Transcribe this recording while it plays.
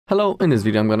Hello, in this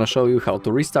video I'm gonna show you how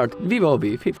to restart VIVO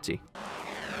V50.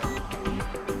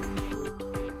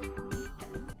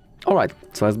 Alright,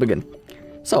 so let's begin.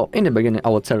 So, in the beginning I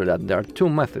will tell you that there are two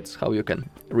methods how you can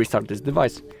restart this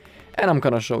device, and I'm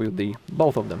gonna show you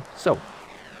both of them. So,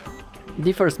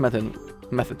 the first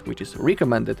method which is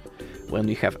recommended when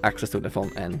you have access to the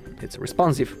phone and it's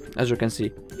responsive, as you can see,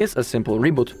 is a simple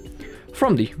reboot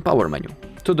from the power menu.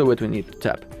 To do it we need to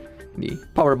tap the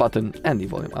power button and the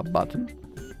volume up button.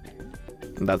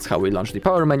 That's how we launch the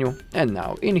power menu, and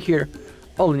now in here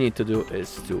all you need to do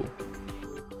is to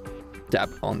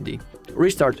tap on the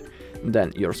restart,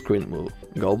 then your screen will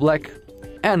go black,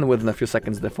 and within a few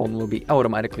seconds the phone will be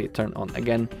automatically turned on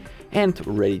again and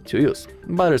ready to use.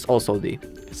 But there's also the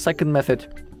second method,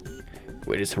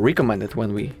 which is recommended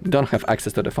when we don't have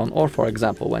access to the phone, or for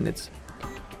example when it's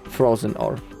frozen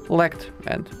or lagged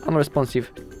and unresponsive,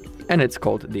 and it's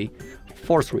called the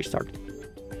force restart.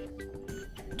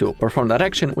 To perform that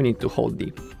action, we need to hold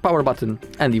the power button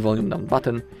and the volume down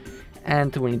button,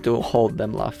 and we need to hold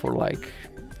them for like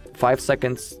 5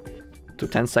 seconds to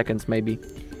 10 seconds maybe,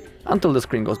 until the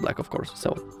screen goes black, of course.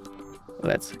 So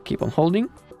let's keep on holding.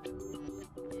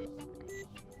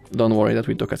 Don't worry that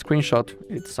we took a screenshot,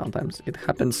 sometimes it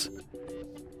happens.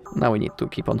 Now we need to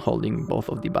keep on holding both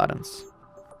of the buttons.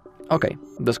 Okay,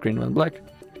 the screen went black.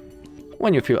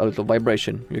 When you feel a little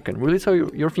vibration, you can release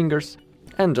your fingers,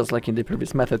 and just like in the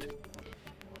previous method,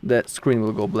 the screen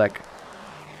will go black.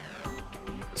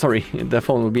 Sorry, the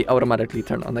phone will be automatically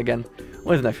turned on again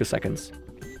within a few seconds.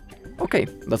 Okay,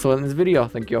 that's all in this video.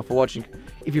 Thank you all for watching.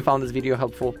 If you found this video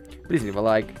helpful, please leave a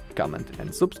like, comment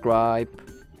and subscribe.